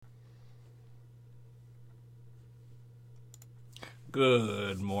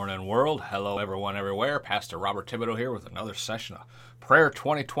Good morning, world. Hello, everyone, everywhere. Pastor Robert Thibodeau here with another session of Prayer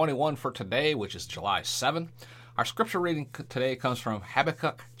 2021 for today, which is July 7. Our scripture reading today comes from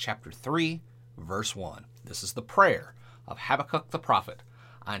Habakkuk chapter 3, verse 1. This is the prayer of Habakkuk the prophet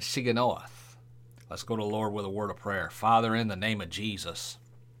on Shigionoth. Let's go to the Lord with a word of prayer. Father, in the name of Jesus,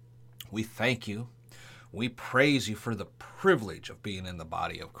 we thank you. We praise you for the privilege of being in the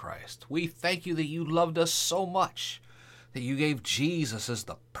body of Christ. We thank you that you loved us so much that you gave Jesus as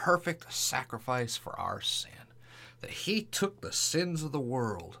the perfect sacrifice for our sin, that he took the sins of the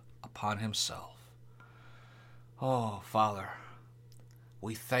world upon himself. Oh, Father,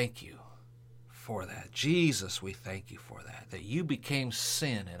 we thank you for that. Jesus, we thank you for that you became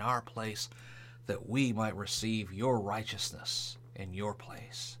sin in our place, that we might receive your righteousness in your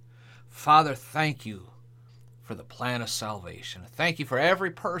place. Father, thank you for the plan of salvation. Thank you for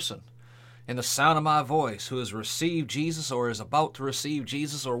every person in the sound of my voice who has received Jesus or is about to receive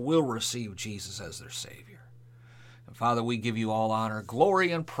Jesus or will receive Jesus as their Savior. And Father, we give you all honor,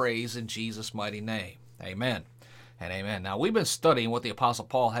 glory, and praise in Jesus' mighty name. Amen and amen. Now, we've been studying what the Apostle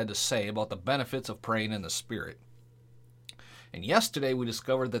Paul had to say about the benefits of praying in the Spirit. And yesterday we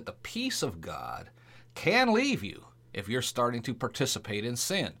discovered that the peace of God can leave you if you're starting to participate in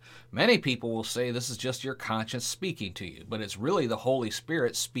sin. Many people will say this is just your conscience speaking to you, but it's really the Holy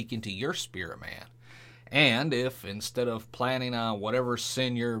Spirit speaking to your spirit man. And if instead of planning on whatever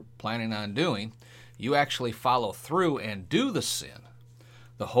sin you're planning on doing, you actually follow through and do the sin,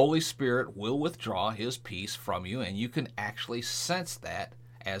 the Holy Spirit will withdraw his peace from you, and you can actually sense that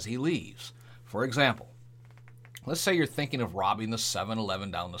as he leaves. For example, let's say you're thinking of robbing the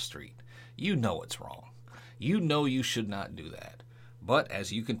 7-Eleven down the street. You know it's wrong. You know you should not do that. But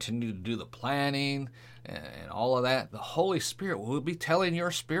as you continue to do the planning and all of that, the Holy Spirit will be telling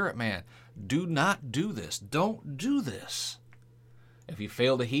your spirit man, do not do this. Don't do this. If you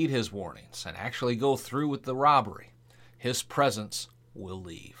fail to heed his warnings and actually go through with the robbery, his presence will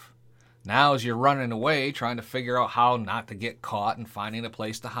leave. Now as you're running away, trying to figure out how not to get caught and finding a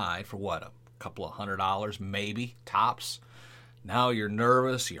place to hide for what, a couple of $100 maybe, tops. Now you're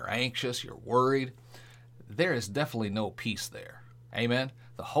nervous, you're anxious, you're worried. There is definitely no peace there. Amen?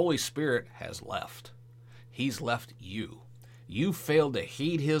 The Holy Spirit has left. He's left you. You failed to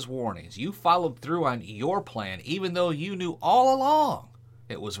heed his warnings. You followed through on your plan, even though you knew all along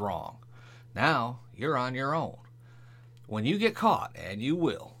it was wrong. Now you're on your own. When you get caught, and you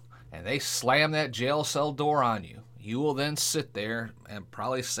will, and they slam that jail cell door on you, you will then sit there and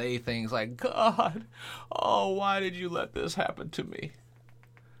probably say things like, God, oh, why did you let this happen to me?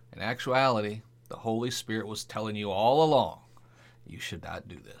 In actuality, the Holy Spirit was telling you all along, you should not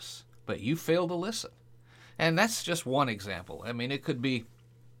do this. But you failed to listen. And that's just one example. I mean, it could be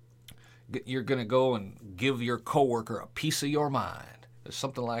you're going to go and give your coworker a piece of your mind, or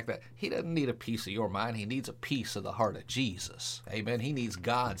something like that. He doesn't need a piece of your mind. He needs a piece of the heart of Jesus. Amen. He needs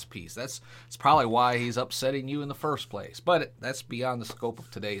God's peace. That's probably why he's upsetting you in the first place. But that's beyond the scope of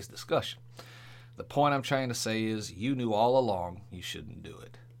today's discussion. The point I'm trying to say is you knew all along you shouldn't do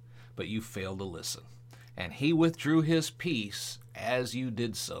it, but you failed to listen. And he withdrew his peace as you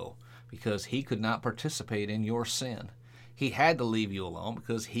did so because he could not participate in your sin. He had to leave you alone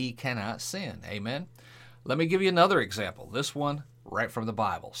because he cannot sin. Amen? Let me give you another example. This one right from the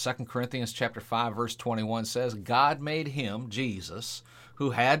Bible. 2 Corinthians chapter 5, verse 21 says, God made him, Jesus,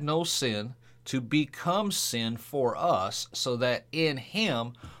 who had no sin, to become sin for us, so that in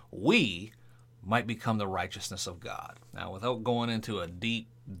him we might become the righteousness of God. Now, without going into a deep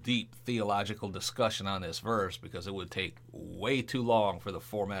theological discussion on this verse, because it would take way too long for the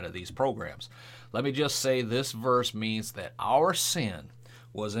format of these programs, let me just say this verse means that our sin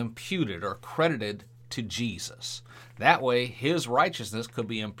was imputed or credited to Jesus. That way, his righteousness could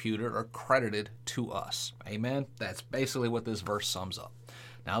be imputed or credited to us. Amen? That's basically what this verse sums up.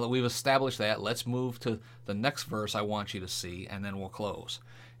 Now that we've established that, let's move to the next verse I want you to see, and then we'll close.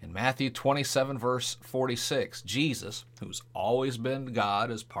 In Matthew 27, verse 46, Jesus, who's always been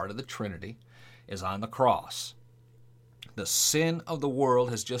God as part of the Trinity, is on the cross. The sin of the world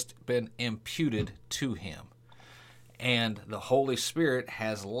has just been imputed to him, and the Holy Spirit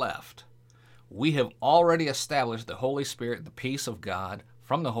has left. We have already established the Holy Spirit, the peace of God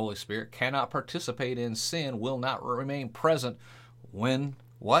from the Holy Spirit, cannot participate in sin, will not remain present when,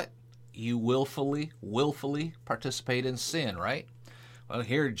 what? You willfully participate in sin, right? Well,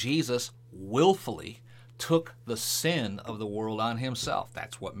 here Jesus willfully took the sin of the world on himself.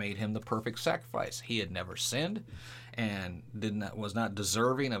 That's what made him the perfect sacrifice. He had never sinned and was not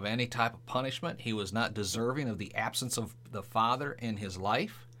deserving of any type of punishment. He was not deserving of the absence of the Father in his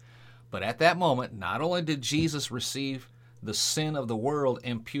life. But at that moment, not only did Jesus receive the sin of the world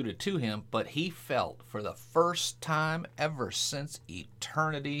imputed to him, but he felt for the first time ever since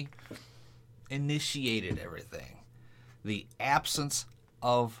eternity initiated everything, the absence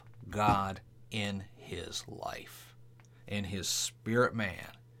of God in his life, in his spirit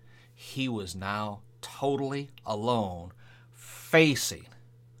man. He was now totally alone, facing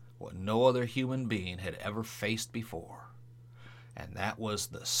what no other human being had ever faced before. And that was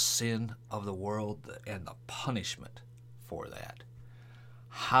the sin of the world and the punishment for that.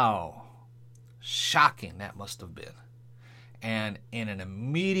 How shocking that must have been. And in an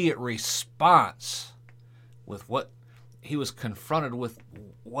immediate response with what he was confronted with,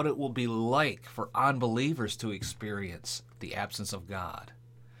 what it will be like for unbelievers to experience the absence of God.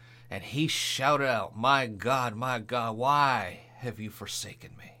 And he shouted out, my God, why have you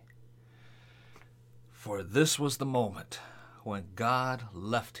forsaken me? For this was the moment when God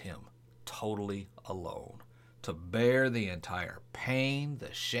left him totally alone to bear the entire pain,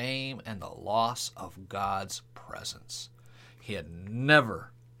 the shame, and the loss of God's presence. He had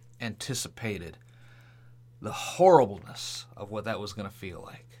never anticipated the horribleness of what that was going to feel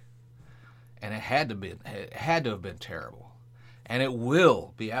like. And it had to have been terrible. And it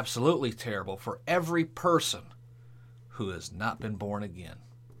will be absolutely terrible for every person who has not been born again.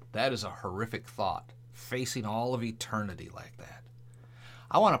 That is a horrific thought, facing all of eternity like that.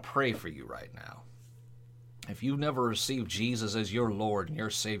 I want to pray for you right now. If you've never received Jesus as your Lord and your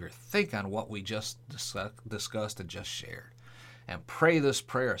Savior, think on what we just discussed and just shared. And pray this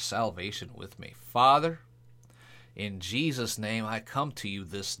prayer of salvation with me. Father, in Jesus' name, I come to you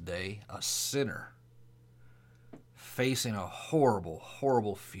this day, a sinner, facing a horrible,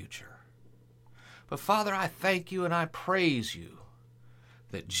 horrible future. But Father, I thank you and I praise you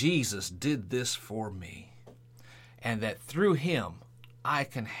that Jesus did this for me, and that through him I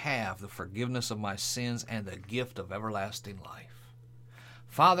can have the forgiveness of my sins and the gift of everlasting life.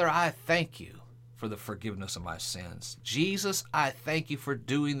 Father, I thank you for the forgiveness of my sins. Jesus, I thank you for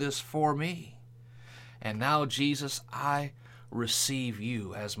doing this for me. And now, Jesus, I receive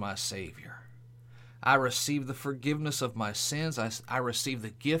you as my Savior. I receive the forgiveness of my sins. I receive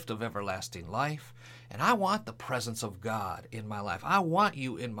the gift of everlasting life. And I want the presence of God in my life. I want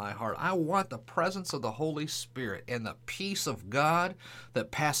you in my heart. I want the presence of the Holy Spirit and the peace of God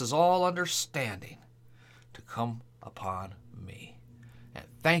that passes all understanding to come upon me. And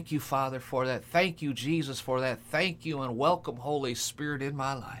thank you, Father, for that. Thank you, Jesus, for that. Thank you and welcome, Holy Spirit, in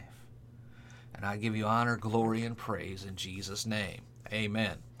my life. And I give you honor, glory, and praise in Jesus' name.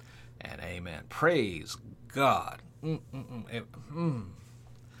 Amen and amen. Praise God.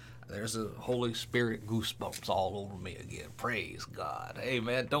 There's the Holy Spirit goosebumps all over me again. Praise God.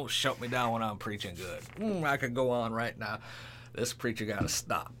 Amen. Don't shut me down when I'm preaching good. I could go on right now. This preacher got to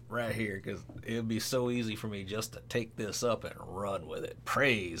stop right here because it would be so easy for me just to take this up and run with it.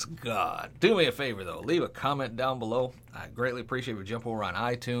 Praise God. Do me a favor, though. Leave a comment down below. I greatly appreciate if you jump over on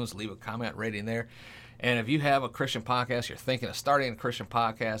iTunes, leave a comment rating there. And if you have a Christian podcast, you're thinking of starting a Christian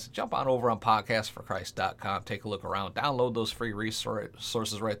podcast, jump on over on podcastforchrist.com. Take a look around. Download those free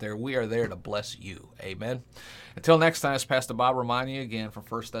resources right there. We are there to bless you. Amen. Until next time, it's Pastor Bob reminding you again from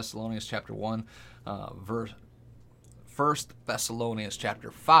 1 Thessalonians chapter 1, 1 Thessalonians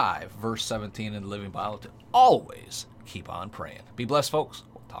chapter 5, verse 17 in the Living Bible, to always keep on praying. Be blessed, folks.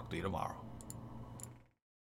 We'll talk to you tomorrow.